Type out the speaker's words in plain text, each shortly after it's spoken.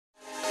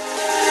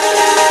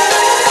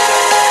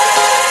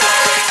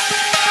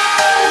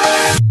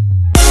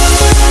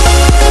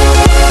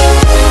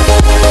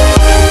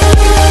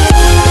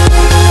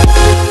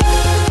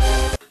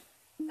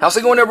How's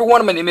it going,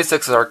 everyone? My name is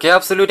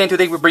Absolute, and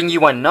today we bring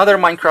you another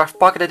Minecraft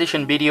Pocket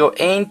Edition video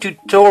and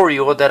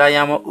tutorial that I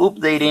am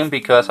updating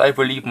because I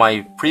believe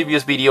my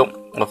previous video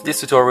of this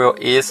tutorial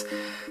is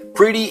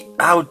pretty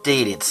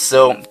outdated.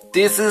 So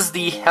this is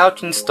the how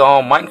to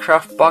install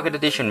Minecraft Pocket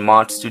Edition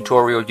mods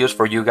tutorial just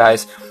for you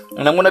guys,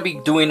 and I'm gonna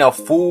be doing a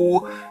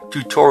full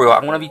tutorial.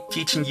 I'm gonna be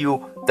teaching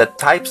you the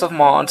types of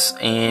mods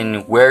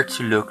and where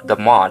to look the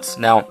mods.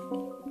 Now,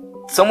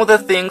 some of the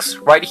things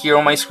right here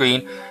on my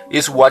screen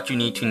is what you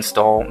need to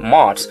install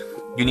mods.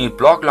 You need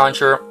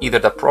BlockLauncher, either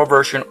the Pro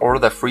version or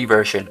the free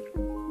version.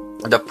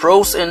 The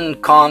pros and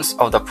cons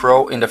of the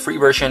Pro in the free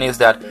version is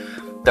that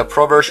the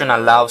Pro version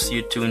allows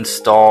you to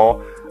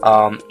install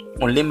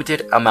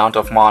unlimited amount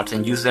of mods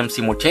and use them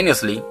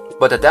simultaneously,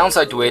 but the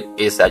downside to it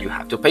is that you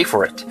have to pay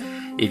for it.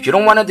 If you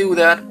don't want to do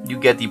that, you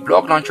get the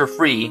BlockLauncher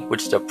free,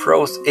 which the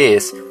pros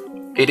is,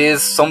 it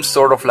is some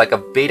sort of like a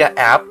beta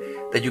app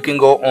that you can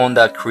go on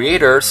the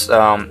creators,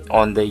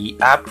 on the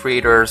app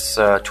creators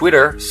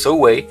Twitter,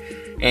 Subway,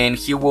 and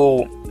he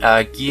will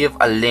give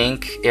a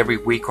link every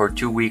week or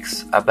 2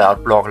 weeks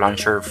about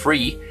BlockLauncher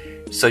free,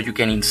 so you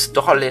can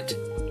install it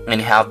and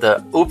have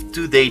the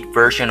up-to-date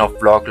version of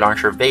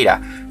BlockLauncher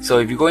beta. So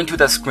if you go into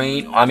the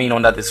screen,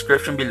 on the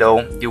description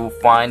below, you will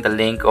find the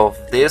link of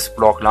this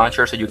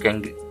BlockLauncher, so you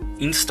can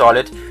install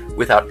it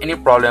without any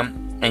problem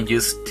and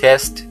just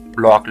test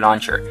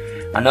BlockLauncher.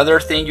 Another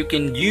thing you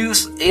can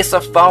use is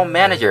a file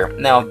manager.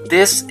 Now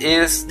this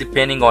is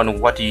depending on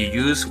what you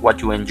use,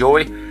 what you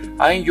enjoy.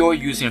 I enjoy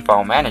using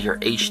File Manager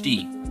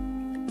HD.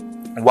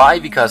 Why?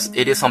 Because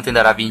it is something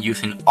that I've been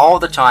using all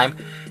the time,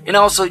 and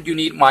also you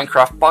need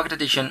Minecraft Pocket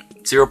Edition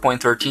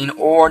 0.13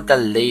 or the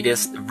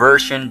latest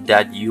version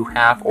that you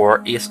have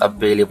or is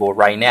available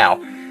right now.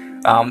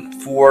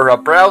 For a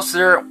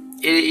browser,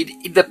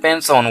 it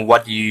depends on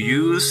what you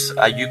use.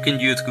 You can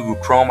use Google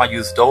Chrome, I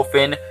use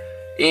Dolphin.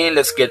 And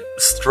let's get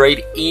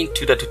straight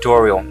into the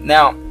tutorial.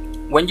 Now,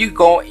 when you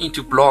go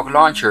into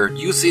BlockLauncher,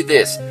 you see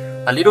this,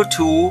 a little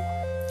tool,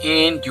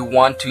 and you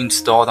want to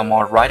install the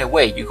mod right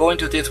away. You go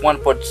into this one,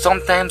 but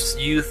sometimes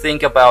you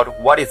think about,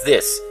 what is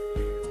this?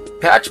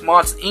 Patch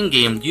mods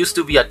in-game used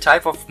to be a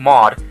type of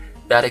mod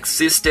that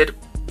existed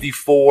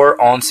before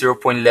on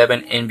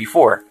 0.11 and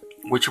before,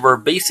 which were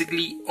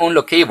basically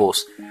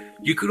unlockables.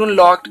 You could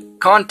unlock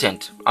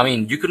content.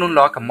 You could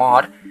unlock a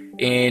mod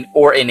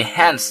or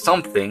enhance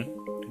something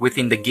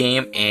within the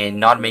game and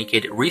not make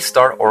it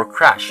restart or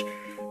crash.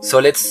 So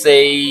let's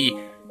say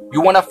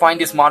you want to find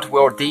these mods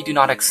where they do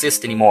not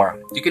exist anymore.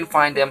 You can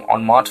find them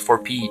on mods for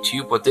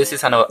PE2, but this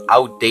is an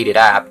outdated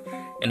app,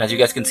 and as you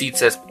guys can see, it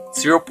says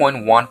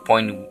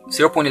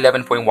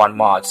 0.11.1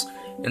 mods,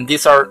 and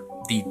these are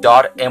the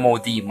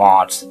 .mod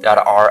mods that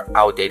are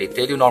outdated.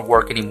 They do not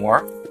work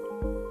anymore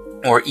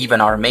or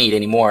even are made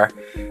anymore.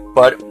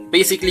 But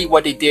basically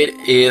what they did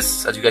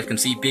is, as you guys can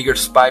see, bigger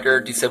spider,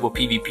 disable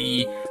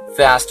PvP,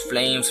 fast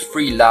flames,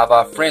 free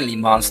lava, friendly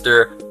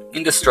monster,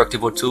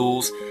 indestructible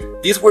tools.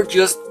 These were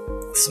just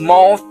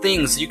small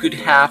things you could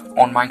have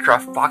on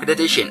Minecraft Pocket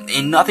Edition,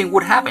 and nothing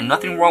would happen,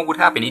 nothing wrong would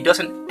happen. It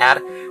doesn't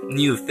add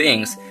new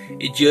things,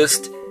 it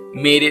just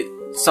made it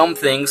some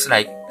things,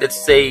 like let's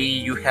say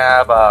you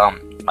have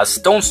a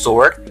stone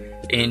sword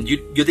and you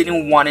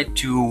didn't want it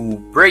to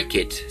break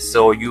it,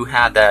 so you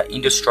had the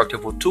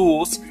indestructible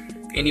tools,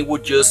 and it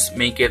would just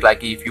make it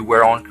like if you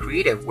were on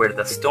creative, where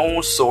the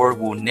stone sword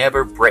will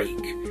never break.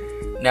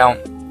 Now,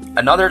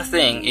 another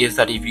thing is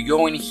that if you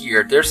go in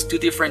here, there's two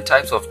different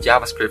types of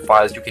JavaScript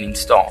files you can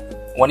install.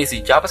 One is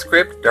the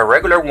JavaScript, the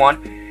regular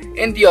one,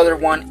 and the other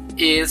one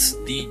is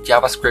the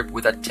JavaScript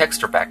with a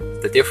texture pack.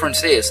 The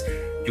difference is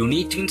you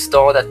need to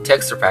install that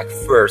texture pack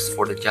first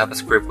for the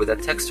JavaScript with a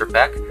texture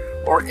pack,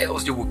 or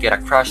else you will get a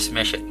crash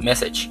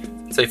message.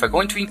 So if I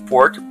go into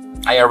import,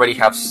 I already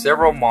have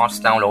several mods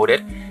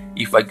downloaded.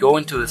 If I go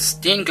into the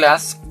stained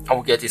glass, I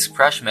will get this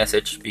crash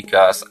message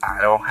because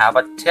I don't have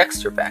a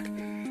texture pack.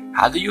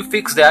 How do you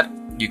fix that?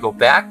 You go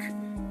back,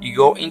 you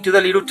go into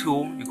the little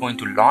tool, you go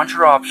into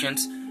launcher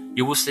options,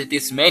 you will see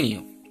this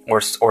menu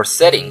or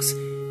settings.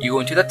 You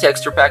go into the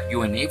texture pack,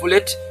 you enable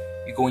it,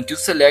 you go into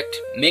select,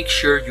 make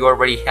sure you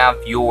already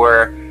have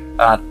your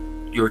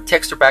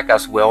texture pack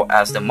as well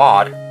as the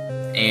mod,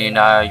 and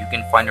you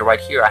can find it right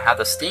here. I have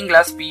the stained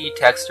glass PE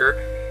texture.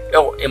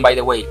 Oh, and by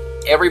the way,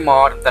 every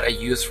mod that I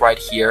use right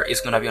here is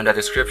gonna be on the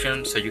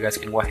description, so you guys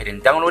can go ahead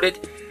and download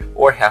it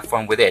or have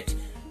fun with it.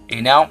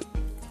 And now,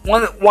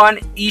 one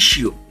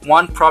issue,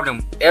 one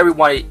problem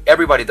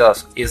everybody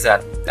does is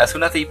that as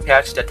soon as they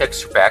patch the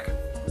texture pack,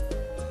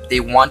 they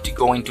want to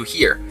go into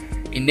here,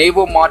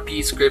 enable mod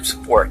PE script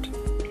support.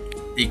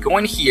 They go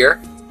in here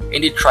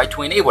and they try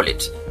to enable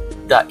it.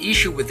 The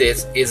issue with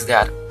this is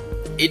that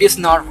it is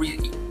not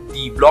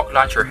the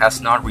BlockLauncher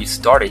has not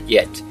restarted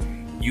yet.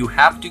 You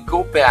have to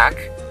go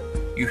back,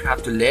 you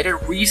have to let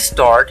it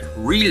restart,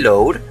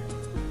 reload,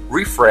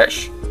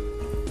 refresh,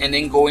 and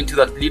then go into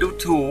that little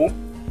tool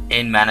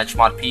and manage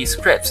mod PE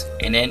scripts,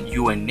 and then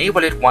you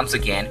enable it once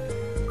again,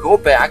 go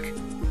back,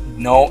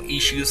 no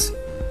issues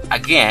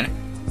again,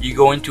 you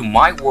go into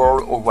my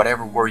world or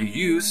whatever world you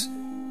use,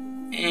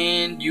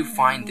 and you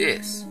find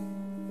this.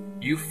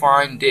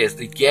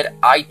 The get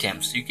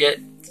items. You get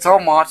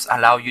some mods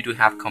allow you to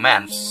have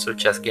commands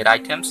such as get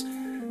items.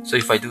 So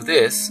if I do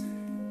this,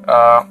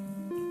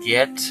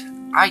 get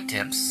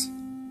items,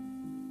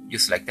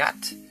 just like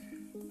that,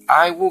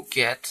 I will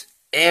get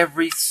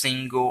every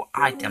single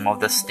item of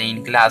the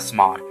stained glass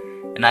mod.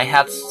 And I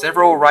have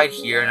several right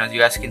here, and as you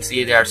guys can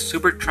see, they are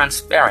super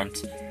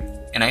transparent.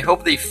 And I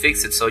hope they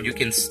fix it so you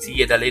can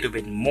see it a little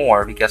bit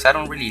more, because I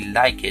don't really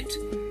like it.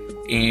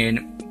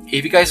 And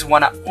if you guys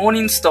want to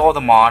uninstall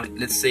the mod,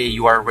 let's say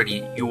you are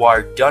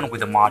done with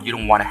the mod, you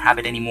don't want to have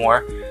it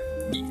anymore,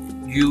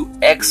 you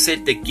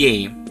exit the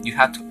game. You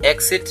have to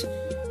exit,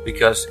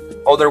 because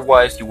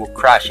otherwise you will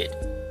crash it.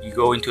 You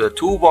go into the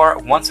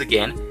toolbar once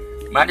again,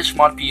 manage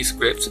mod PE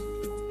scripts.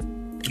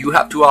 You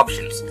have two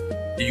options.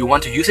 Do you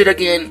want to use it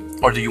again,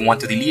 or do you want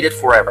to delete it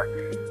forever?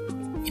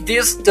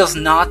 This does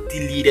not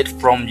delete it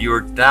from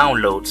your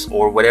downloads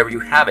or whatever you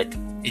have it.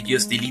 It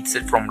just deletes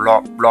it from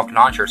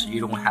BlockLauncher, so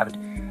you don't have it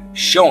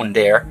shown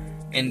there.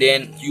 And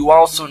then you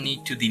also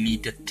need to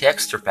delete the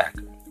texture pack.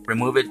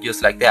 Remove it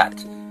just like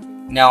that.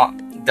 Now,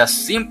 the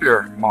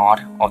simpler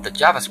mod of the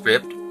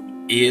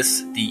JavaScript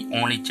is the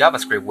only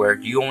JavaScript, where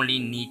you only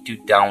need to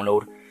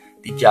download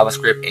the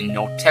JavaScript and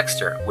no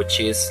texture, which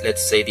is,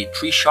 let's say, the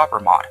tree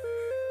shopper mod.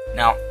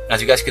 Now, as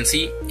you guys can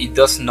see, it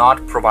does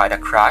not provide a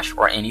crash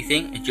or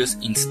anything, it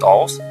just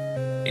installs.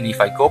 And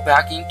if I go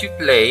back into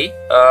play,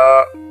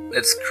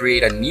 let's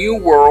create a new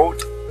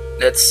world.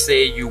 Let's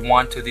say you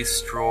want to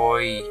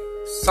destroy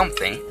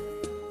something.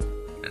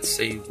 Let's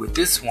say with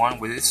this one,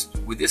 with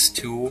this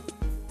tool.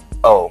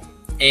 Oh,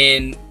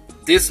 and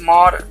this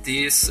mod,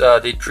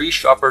 the tree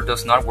shopper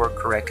does not work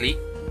correctly.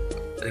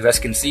 As you guys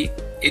can see,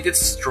 it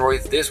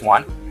destroys this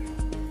one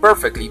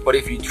perfectly, but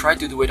if you try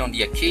to do it on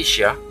the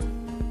acacia,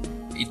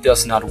 it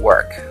does not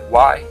work.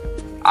 Why?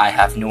 I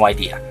have no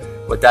idea.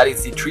 But that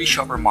is the tree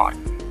shopper mod.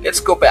 Let's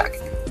go back.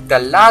 The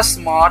last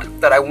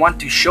mod that I want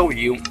to show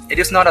you, it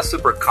is not a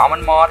super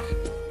common mod.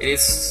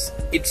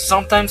 It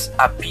sometimes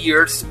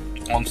appears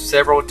on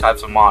several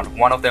types of mod.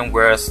 One of them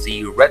was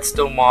the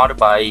redstone mod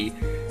by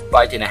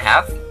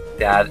Byte&a-half,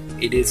 that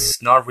it is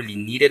not really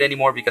needed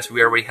anymore because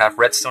we already have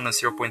redstone on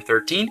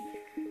 0.13.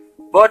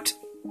 But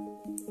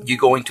you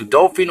go into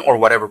Dolphin or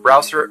whatever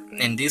browser,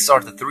 and these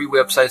are the three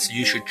websites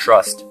you should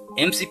trust: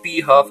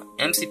 MCPE Hub,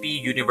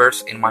 MCPE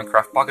Universe, and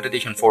Minecraft Pocket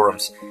Edition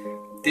forums.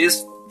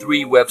 These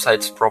three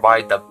websites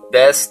provide the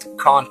best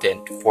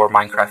content for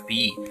Minecraft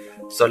PE.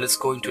 So let's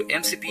go into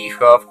MCPE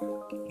Hub.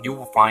 You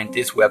will find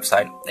this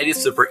website. It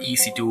is super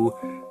easy to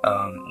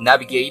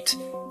navigate.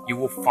 You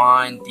will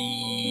find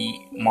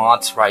the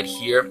mods right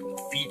here,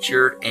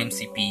 featured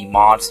MCPE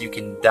mods. You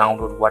can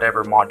download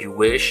whatever mod you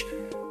wish.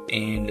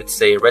 And let's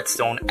say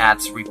redstone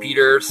adds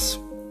repeaters.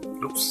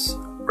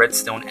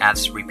 Redstone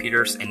adds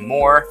repeaters and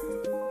more.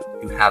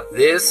 You have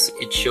this.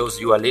 It shows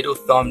you a little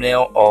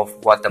thumbnail of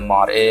what the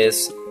mod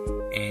is.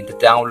 And the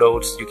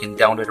downloads, you can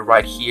download it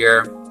right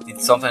here. It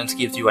sometimes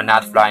gives you a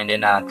NATFly and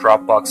then a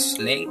Dropbox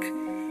link.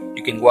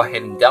 You can go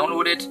ahead and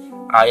download it.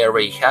 I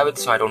already have it,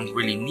 so I don't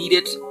really need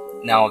it.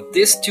 Now,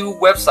 these two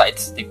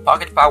websites, the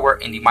Pocket Power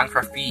and the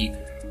Minecraft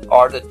PE,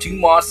 are the two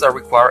mods that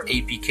require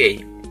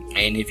APK.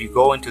 And if you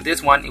go into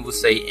this one, it will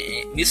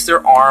say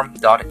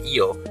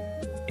MrArm.io,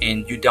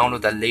 and you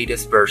download the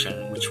latest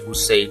version, which will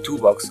say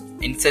 $2,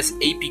 and it says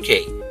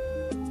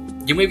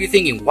APK. You may be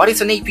thinking, what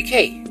is an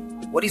APK?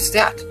 What is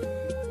that?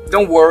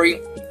 Don't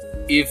worry,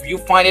 if you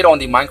find it on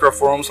the Minecraft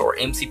forums or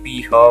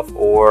MCPE Hub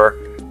or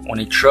on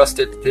a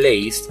trusted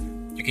place,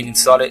 you can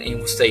install it and it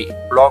will say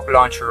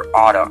BlockLauncher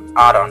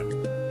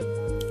add-on.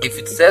 If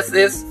it says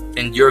this,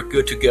 then you're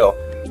good to go.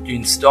 You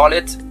install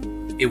it,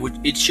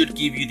 it should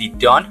give you the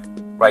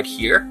done right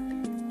here.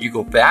 You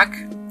go back,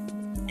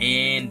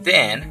 and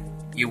then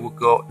you will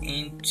go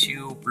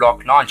into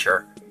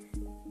BlockLauncher.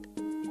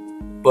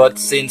 But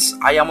since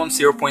I am on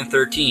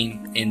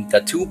 0.13 and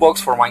the toolbox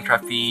for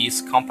Minecraft PE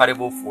is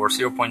compatible for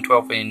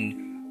 0.12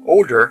 and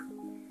older,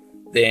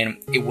 then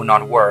it will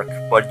not work.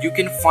 But you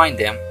can find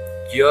them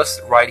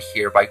just right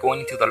here by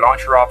going into the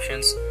launcher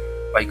options,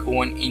 by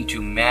going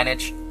into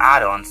manage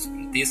add-ons.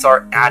 These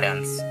are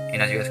add-ons,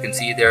 and as you guys can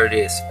see, there it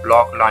is,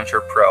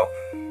 BlockLauncher Pro.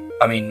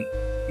 I mean,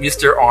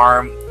 Mr.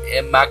 Arm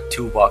and Mac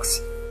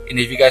Toolbox. And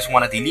if you guys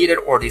want to delete it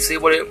or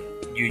disable it,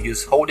 you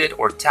just hold it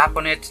or tap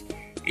on it,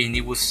 and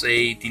it will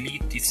say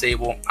delete,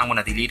 disable. I'm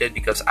gonna delete it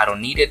because I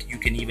don't need it. You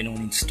can even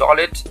uninstall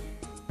it,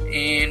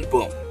 and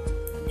boom,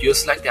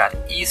 just like that,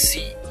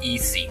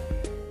 easy.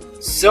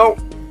 So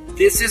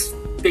this is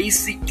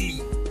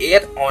basically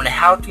it on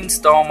how to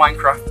install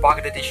Minecraft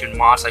Pocket Edition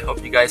mods. I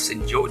hope you guys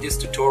enjoyed this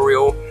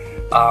tutorial.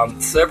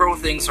 Several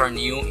things are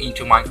new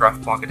into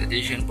Minecraft Pocket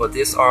Edition, but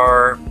this is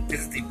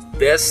the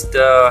best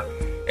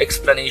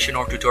explanation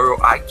or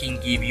tutorial I can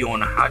give you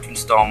on how to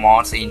install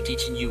mods and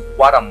teaching you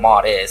what a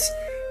mod is,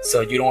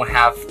 so you don't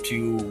have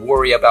to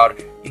worry about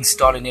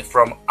installing it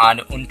from an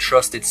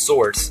untrusted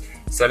source.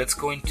 So let's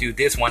go into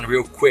this one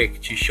real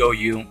quick to show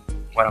you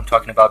what I'm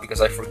talking about,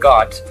 because I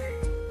forgot.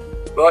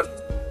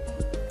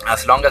 But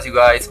As long as you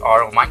guys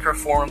are on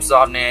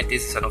MinecraftForums.net,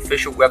 this is an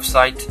official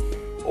website,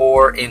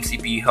 or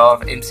MCPE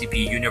Hub,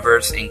 MCPE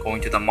Universe, and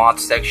going to the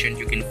mods section,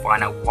 you can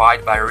find a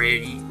wide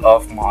variety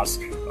of mods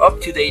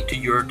up to date to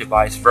your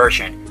device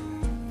version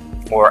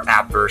or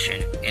app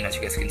version. And as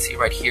you guys can see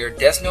right here,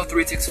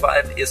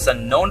 Desno365 is a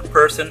known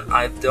person.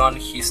 I've done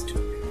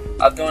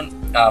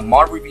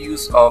mod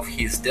reviews of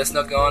his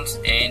Desno guns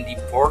and the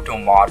Porto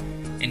mod,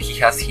 and he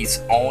has his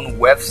own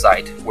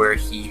website where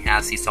he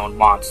has his own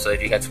mods. So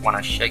if you guys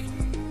want to check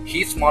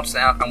his mods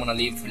out, I'm gonna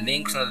leave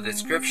links in the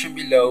description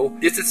below.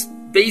 This is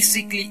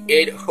basically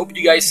it. Hope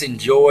you guys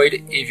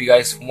enjoyed. If you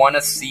guys want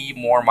to see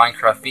more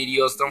Minecraft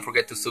videos, don't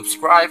forget to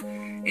subscribe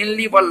and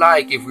leave a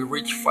like. If we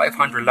reach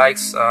 500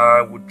 likes,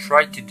 I would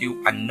try to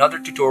do another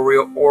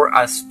tutorial or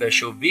a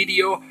special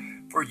video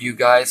for you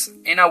guys,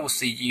 and I will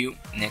see you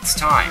next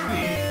time.